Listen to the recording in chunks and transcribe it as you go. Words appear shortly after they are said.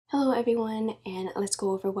Hello everyone, and let's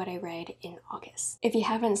go over what I read in August. If you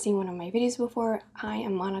haven't seen one of my videos before, I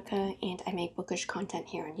am Monica and I make bookish content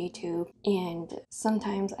here on YouTube, and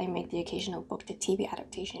sometimes I make the occasional book to TV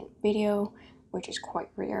adaptation video, which is quite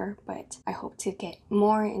rare, but I hope to get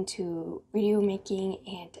more into video making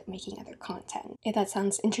and making other content. If that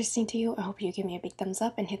sounds interesting to you, I hope you give me a big thumbs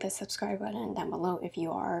up and hit the subscribe button down below if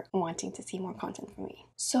you are wanting to see more content from me.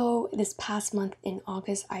 So this past month in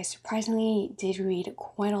August, I surprisingly did read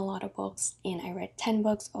quite a lot of books, and I read 10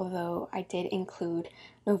 books, although I did include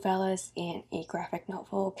novellas and a graphic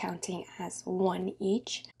novel counting as one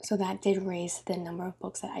each. So that did raise the number of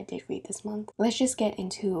books that I did read this month. Let's just get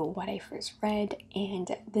into what I first read,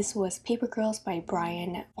 and this was Paper Girls by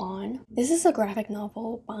Vaughan. This is a graphic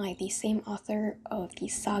novel by the same author of the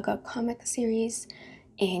Saga comic series,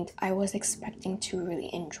 and I was expecting to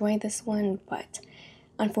really enjoy this one, but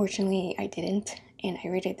unfortunately I didn't, and I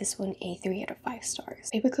rated this one a 3 out of 5 stars.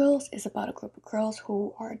 Paper Girls is about a group of girls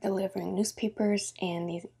who are delivering newspapers, and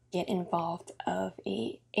they get involved of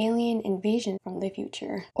a alien invasion from the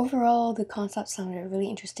future. Overall, the concept sounded really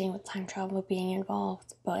interesting with time travel being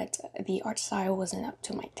involved, but the art style wasn't up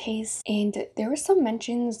to my taste, and there were some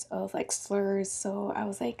mentions of like slurs, so I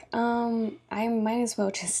was like, I might as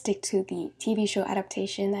well just stick to the TV show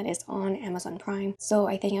adaptation that is on Amazon Prime, so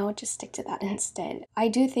I think I would just stick to that instead. I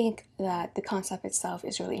do think that the concept itself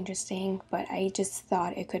is really interesting, but I just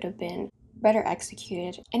thought it could have been better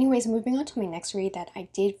executed. Anyways, moving on to my next read that I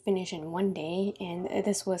did finish in one day, and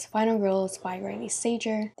this was Final Girls by Riley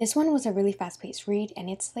Sager. This one was a really fast-paced read, and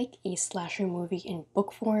it's like a slasher movie in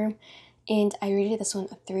book form, and I rated this one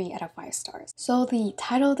a 3 out of 5 stars. So the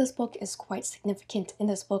title of this book is quite significant in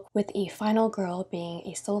this book, with a final girl being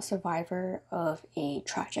a sole survivor of a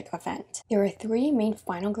tragic event. There are 3 main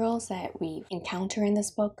final girls that we encounter in this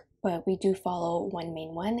book, but we do follow one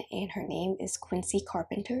main one, and her name is Quincy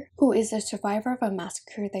Carpenter, who is a survivor of a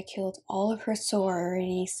massacre that killed all of her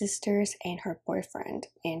sorority sisters and her boyfriend,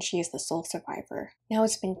 and she is the sole survivor. Now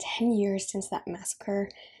it's been 10 years since that massacre,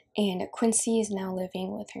 and Quincy is now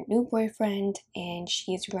living with her new boyfriend, and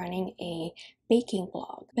she is running a baking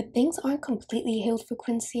blog. But things aren't completely healed for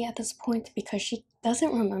Quincy at this point because she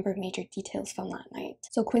doesn't remember major details from that night.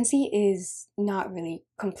 So Quincy is not really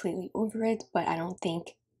completely over it, but I don't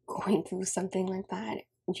think going through something like that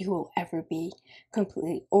you will ever be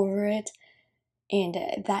completely over it, and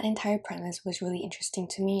that entire premise was really interesting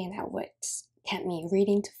to me, and that what kept me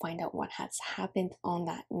reading to find out what has happened on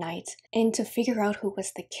that night and to figure out who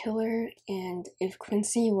was the killer, and if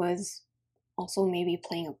Quincy was also maybe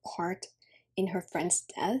playing a part in her friend's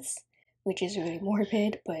deaths, which is really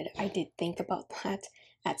morbid, but I did think about that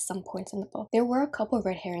at some points in the book. There were a couple of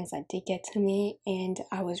red herrings that did get to me, and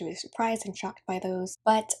I was really surprised and shocked by those,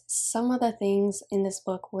 but some of the things in this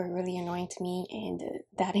book were really annoying to me, and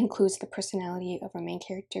that includes the personality of our main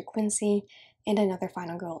character Quincy and another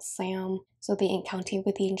final girl, Sam. So they encountered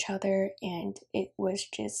with each other, and it was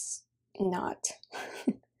just not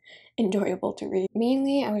enjoyable to read.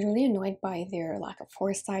 Mainly, I was really annoyed by their lack of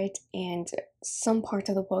foresight, and some parts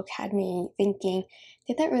of the book had me thinking,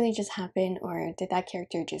 did that really just happen, or did that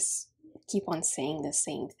character just keep on saying the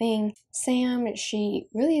same thing? Sam, she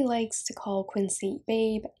really likes to call Quincy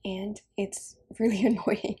babe, and it's really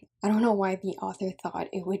annoying. I don't know why the author thought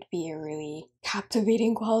it would be a really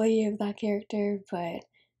captivating quality of that character, but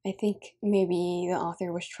I think maybe the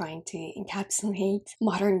author was trying to encapsulate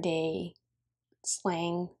modern day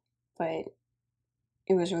slang, but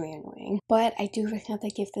it was really annoying. But I do have to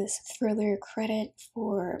give this thriller credit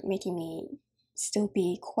for making me still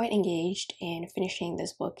be quite engaged and finishing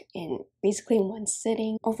this book in basically one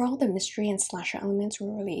sitting. Overall, the mystery and slasher elements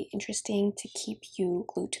were really interesting to keep you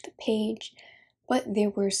glued to the page, but there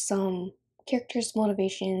were some characters'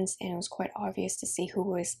 motivations, and it was quite obvious to see who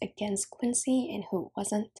was against Quincy and who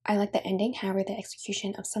wasn't. I like the ending, however the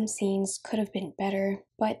execution of some scenes could have been better,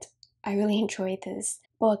 but I really enjoyed this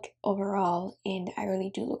book overall, and I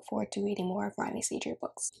really do look forward to reading more of Riley Sager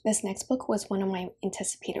books. This next book was one of my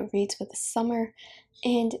anticipated reads for the summer,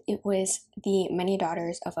 and it was The Many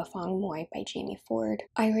Daughters of Afong by Jaime Ford.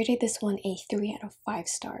 I rated this one a 3 out of 5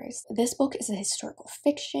 stars. This book is a historical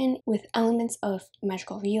fiction with elements of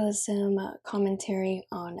magical realism, commentary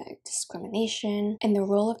on discrimination, and the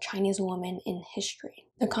role of Chinese women in history.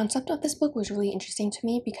 The concept of this book was really interesting to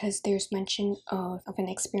me because there's mention of an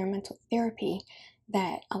experimental therapy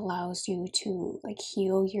that allows you to like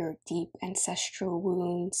heal your deep ancestral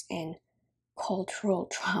wounds and cultural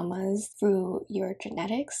traumas through your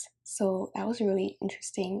genetics. So that was a really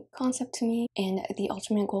interesting concept to me. And the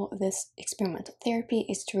ultimate goal of this experimental therapy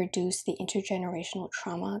is to reduce the intergenerational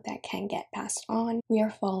trauma that can get passed on. We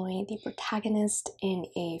are following the protagonist in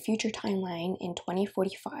a future timeline in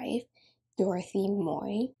 2045, Dorothy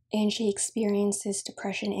Moy, and she experiences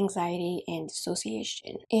depression, anxiety, and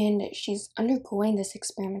dissociation. And she's undergoing this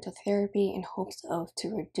experimental therapy in hopes of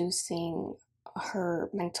reducing her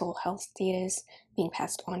mental health status being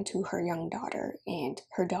passed on to her young daughter, and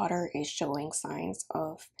her daughter is showing signs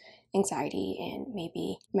of anxiety and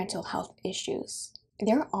maybe mental health issues.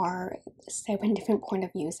 There are 7 different point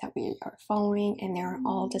of views that we are following, and they are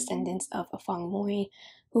all descendants of Afong Moy,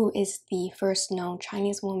 who is the first known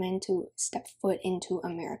Chinese woman to step foot into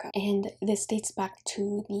America. And this dates back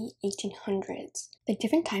to the 1800s. The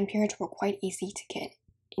different time periods were quite easy to get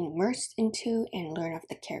immersed into and learn of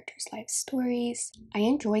the characters' life stories. I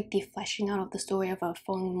enjoyed the fleshing out of the story of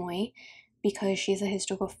Afong Moy because she's a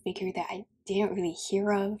historical figure that I didn't really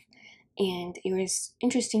hear of, and it was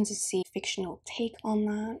interesting to see a fictional take on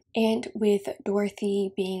that. And with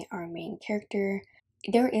Dorothy being our main character,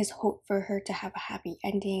 there is hope for her to have a happy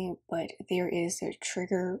ending, but there is a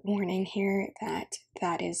trigger warning here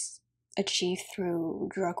that is achieved through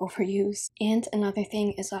drug overuse. And another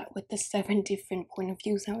thing is that with the 7 different point of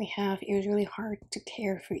views that we have, it was really hard to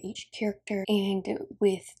care for each character. And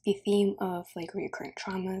with the theme of like recurrent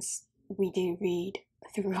traumas, we did read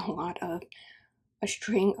through a lot of a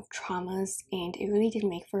string of traumas, and it really did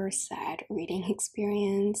make for a sad reading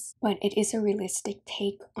experience, but it is a realistic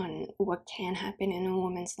take on what can happen in a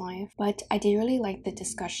woman's life. But I did really like the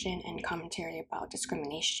discussion and commentary about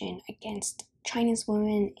discrimination against Chinese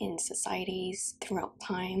women in societies throughout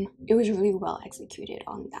time. It was really well executed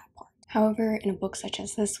on that part. However, in a book such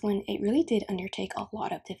as this one, it really did undertake a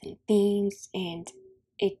lot of different themes, and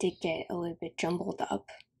it did get a little bit jumbled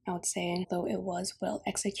up, I would say. Though it was well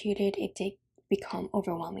executed, it did become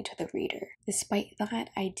overwhelming to the reader. Despite that,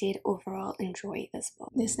 I did overall enjoy this book.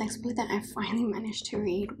 This next book that I finally managed to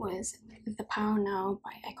read was The Power Now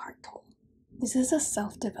by Eckhart Tolle. This is a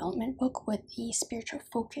self-development book with a spiritual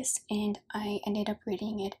focus, and I ended up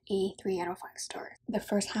rating it a 3 out of 5 stars. The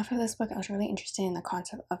first half of this book, I was really interested in the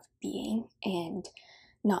concept of being and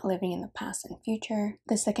not living in the past and future.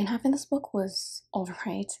 The second half of this book was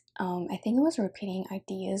alright. I think it was repeating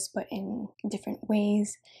ideas, but in different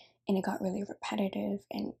ways, and it got really repetitive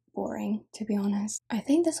and boring, to be honest. I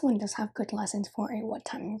think this one does have good lessons for a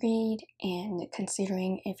what-time read, and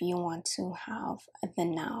considering if you want to have the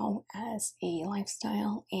now as a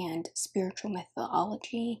lifestyle and spiritual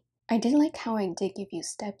methodology. I did like how I did give you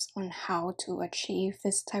steps on how to achieve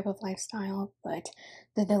this type of lifestyle, but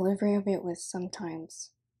the delivery of it was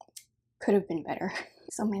sometimes could have been better.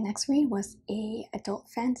 So my next read was a adult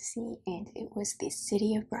fantasy, and it was The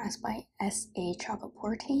City of Brass by S.A.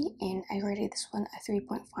 Chakraborty, and I rated this one a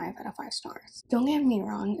 3.5 out of 5 stars. Don't get me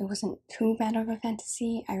wrong, it wasn't too bad of a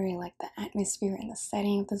fantasy. I really liked the atmosphere and the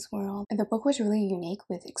setting of this world. The book was really unique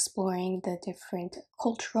with exploring the different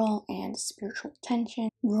cultural and spiritual tension,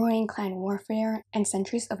 brewing clan warfare, and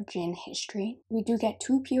centuries of Jin history. We do get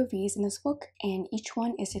 2 POVs in this book, and each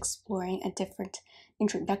one is exploring a different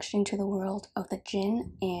introduction to the world of the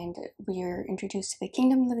Jin, and we're introduced to the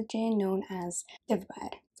kingdom of the Jin known as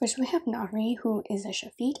Divbad. First, we have Nari, who is a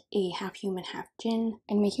Shafit, a half-human, half-Jin,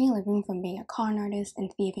 and making a living from being a con artist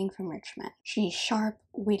and thieving from rich men. She's sharp,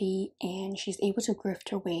 witty, and she's able to grift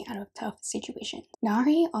her way out of tough situations.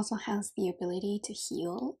 Nari also has the ability to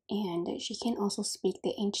heal, and she can also speak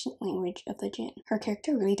the ancient language of the Jin. Her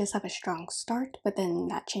character really does have a strong start, but then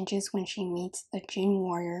that changes when she meets a Jin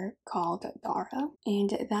warrior called Dara,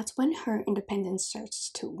 and that's when her independence starts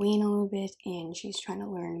to wane a little bit, and she's trying to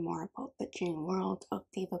learn more about the Jin world of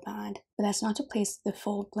Divabad. But that's not to place the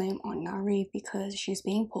full blame on Nari, because she's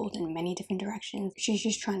being pulled in many different directions. She's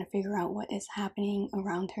just trying to figure out what is happening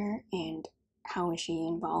around her and how is she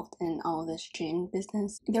involved in all this Jin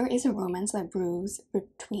business. There is a romance that brews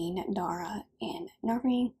between Dara and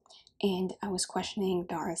Nari, and I was questioning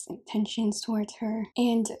Dara's intentions towards her.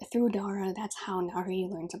 And through Dara, that's how Nari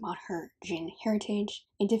learns about her Jin heritage.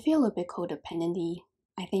 It did feel a bit codependent-y.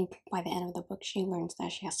 I think by the end of the book, she learns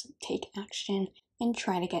that she has to take action and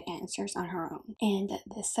try to get answers on her own. And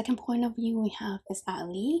the second point of view we have is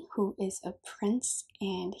Ali, who is a prince,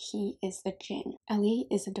 and he is a Jin. Ali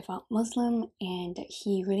is a devout Muslim, and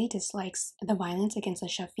he really dislikes the violence against the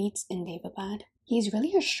Shafites in Divabad. He's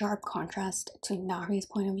really a sharp contrast to Nari's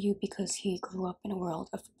point of view, because he grew up in a world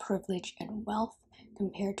of privilege and wealth,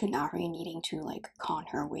 compared to Nari needing to con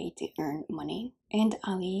her way to earn money. And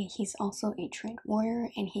Ali, he's also a trained warrior,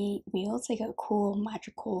 and he wields like a cool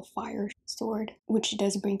magical fire sword, which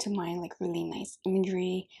does bring to mind like really nice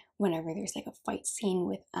imagery whenever there's like a fight scene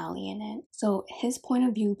with Ali in it. So his point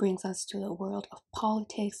of view brings us to the world of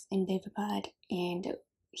politics in Vivivad, and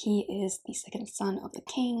he is the second son of the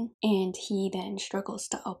king, and he then struggles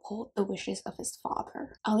to uphold the wishes of his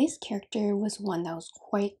father. Ali's character was one that was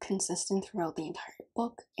quite consistent throughout the entire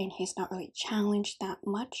book, and he's not really challenged that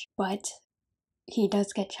much, but he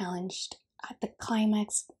does get challenged at the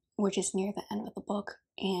climax, which is near the end of the book,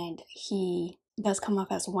 and he does come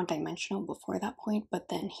off as one-dimensional before that point, but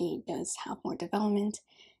then he does have more development,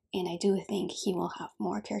 and I do think he will have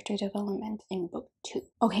more character development in book 2.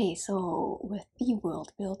 Okay, so with the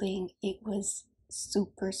world building, it was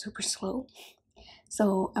super slow.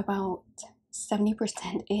 So about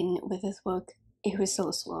 70% in with this book, it was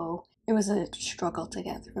so slow. It was a struggle to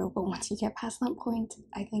get through, but once you get past that point,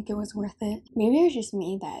 I think it was worth it. Maybe it was just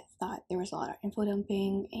me that thought there was a lot of info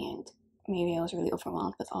dumping, and maybe I was really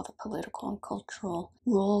overwhelmed with all the political and cultural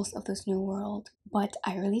rules of this new world. But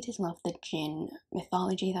I really did love the Jinn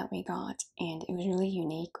mythology that we got, and it was really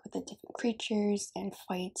unique with the different creatures and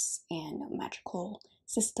fights and magical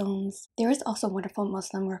systems. There is also wonderful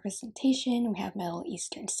Muslim representation. We have Middle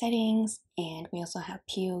Eastern settings, and we also have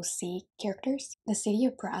POC characters. The City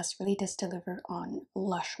of Brass really does deliver on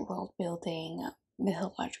lush world building,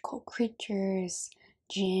 mythological creatures,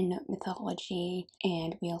 Jinn mythology,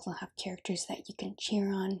 and we also have characters that you can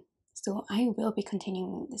cheer on. So I will be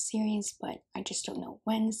continuing the series, but I just don't know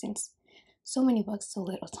when, since so many books, so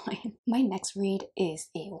little time. My next read is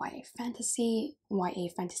a YA fantasy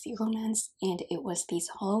romance, and it was These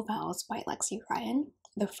Hollow Vows by Lexi,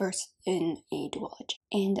 the first in a duology.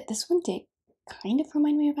 And this one did kind of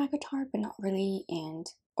remind me of Eckhart, but not really, and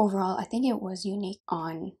overall, I think it was unique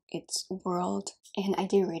on its world, and I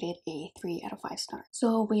did rate it a 3 out of 5 stars.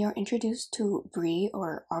 So we are introduced to Bree,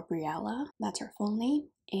 or Aubriella, that's her full name,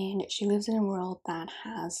 and she lives in a world that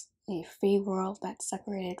has a Fae world that's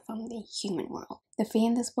separated from the human world. The Fae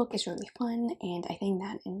in this book is really fun, and I think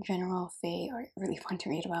that in general, Fae are really fun to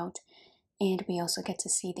read about. And we also get to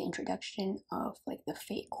see the introduction of like the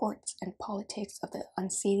Fae courts and politics of the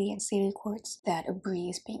unseelie and seelie courts that Bree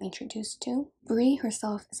is being introduced to. Bree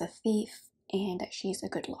herself is a thief, and she's a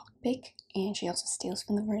good lockpick, and she also steals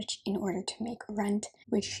from the rich in order to make rent,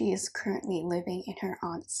 which she is currently living in her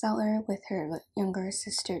aunt's cellar with her younger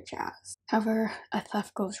sister Jazz. However, a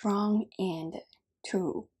theft goes wrong, and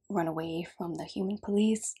to run away from the human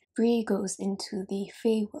police, Bree goes into the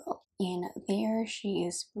Fae world, and there she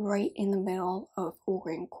is right in the middle of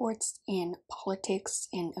warring courts and politics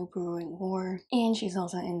and a brewing war, and she's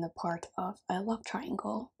also in the part of a love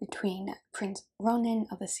triangle between Prince Ronan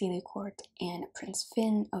of the Seelie court and Prince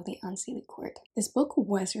Finn of the unseelie court. This book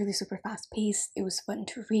was really super fast-paced, it was fun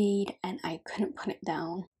to read, and I couldn't put it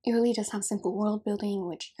down. It really does have simple world building,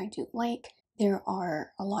 which I do like. There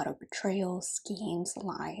are a lot of betrayals, schemes,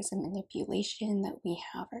 lies, and manipulation that we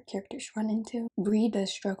have our characters run into. Bree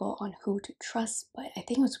does struggle on who to trust, but I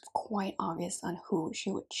think it was quite obvious on who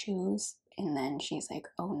she would choose, and then she's like,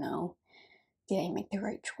 oh no, did I make the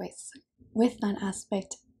right choice? With that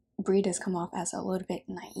aspect, Bree does come off as a little bit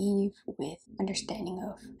naive with understanding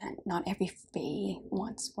of that not every Fae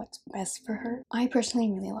wants what's best for her. I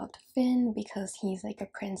personally really loved Finn because he's like a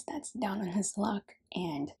prince that's down on his luck,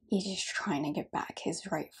 and he's just trying to get back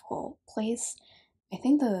his rightful place. I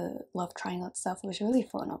think the love triangle itself was really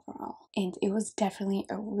fun overall, and it was definitely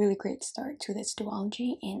a really great start to this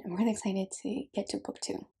duology, and I'm really excited to get to book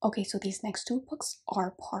 2. Okay, so these next 2 books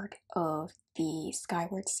are part of the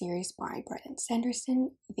Skyward series by Brett and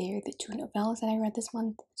Sanderson. They're the 2 novellas that I read this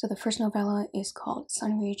month. So the first novella is called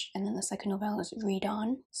Sunreach, and then the second novella is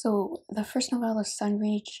ReDawn. So the first novella,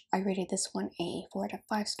 Sunreach, I rated this one a 4 out of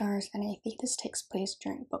 5 stars, and I think this takes place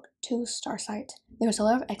during book 2, Starsight. There was a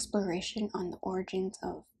lot of exploration on the origins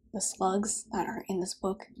of the slugs that are in this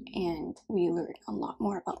book, and we learned a lot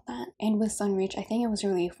more about that. And with Sunreach, I think it was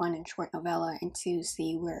really fun and short novella, and to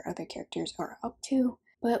see where other characters are up to.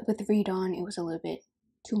 But with ReDawn, it was a little bit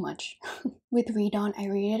too much. With ReDawn, I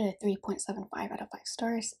rated it a 3.75 out of 5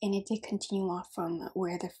 stars, and it did continue off from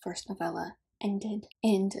where the first novella ended.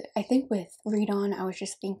 And I think with ReDawn, I was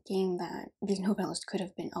just thinking that these novellas could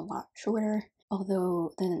have been a lot shorter,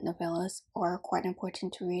 although the novellas are quite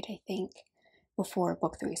important to read, I think, before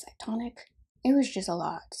book 3, Cytonic. It was just a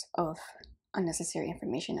lot of unnecessary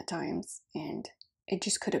information at times, and it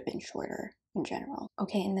just could have been shorter in general.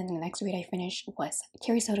 Okay, and then the next read I finished was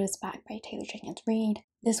Carrie Soto is Back by Taylor Jenkins Reid.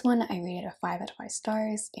 This one I rated a 5 out of 5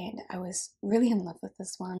 stars, and I was really in love with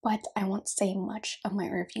this one, but I won't say much of my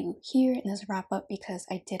review here in this wrap up because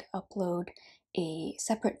I did upload a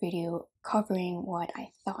separate video covering what I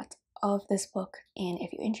thought of this book, and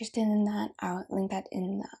if you're interested in that, I'll link that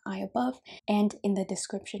in the eye above and in the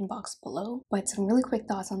description box below. But some really quick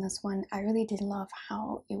thoughts on this one. I really did love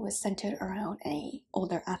how it was centered around a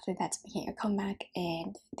older athlete that's making a comeback,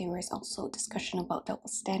 and there was also discussion about double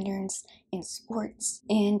standards in sports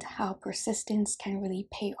and how persistence can really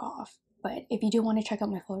pay off. But if you do want to check out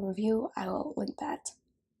my full review, I will link that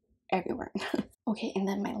everywhere. Okay, and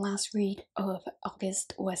then my last read of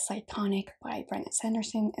August was Cytonic by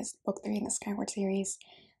Sanderson. It's book 3 in the Skyward series.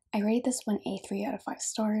 I rated this one a 3 out of 5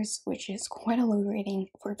 stars, which is quite a low rating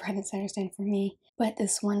for Sanderson for me. But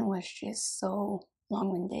this one was just so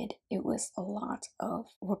long-winded. It was a lot of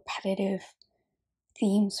repetitive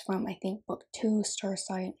themes from, I think, book 2,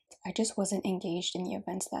 Starsight. I just wasn't engaged in the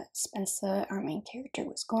events that Spencer, our main character,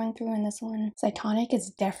 was going through in this one. Cytonic is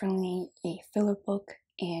definitely a filler book,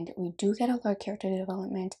 and we do get a lot of character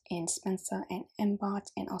development in Spencer and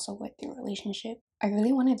Mbot, and also with their relationship. I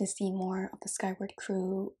really wanted to see more of the Skyward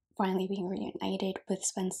crew finally being reunited with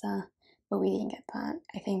Spencer, but we didn't get that.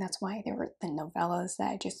 I think that's why there were the novellas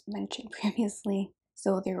that I just mentioned previously.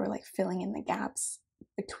 So they were like filling in the gaps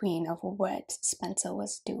between of what Spencer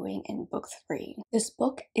was doing in book 3. This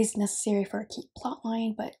book is necessary for a key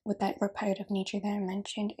plotline, but with that repetitive nature that I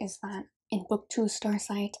mentioned is that in book 2,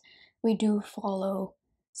 Starsight, we do follow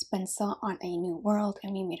Spencer on a new world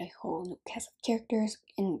and we meet a whole new cast of characters.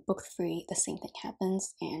 In book 3, the same thing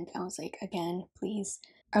happens, and I was like, again, please.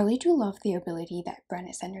 I really do love the ability that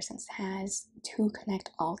Sanderson has to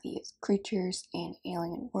connect all these creatures and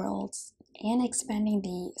alien worlds and expanding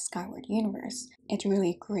the Skyward universe. It's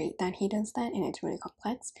really great that he does that, and it's really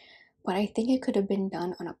complex, but I think it could have been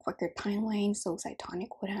done on a quicker timeline, so Cytonic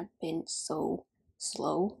would have been so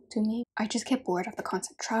slow to me. I just get bored of the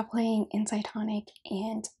constant traveling in Cytonic,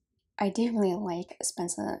 and I did really like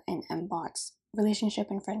Spencer and Mbot's relationship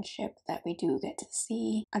and friendship that we do get to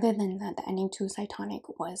see. Other than that, the ending to Cytonic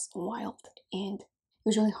was wild, and it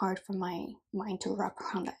was really hard for my mind to wrap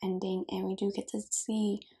around the ending, and we do get to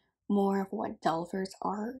see more of what Delvers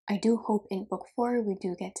are. I do hope in book 4 we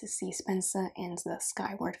do get to see Spencer and the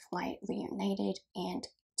Skyward flight reunited, and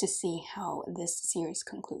to see how this series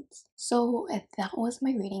concludes. So that was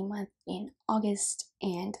my reading month in August,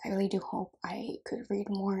 and I really do hope I could read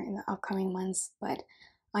more in the upcoming months, but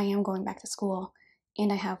I am going back to school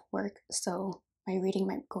and I have work, so my reading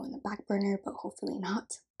might go on the back burner, but hopefully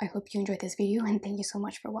not. I hope you enjoyed this video, and thank you so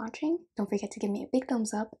much for watching. Don't forget to give me a big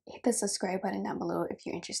thumbs up, hit the subscribe button down below if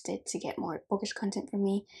you're interested to get more bookish content from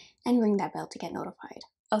me, and ring that bell to get notified.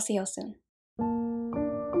 I'll see y'all soon.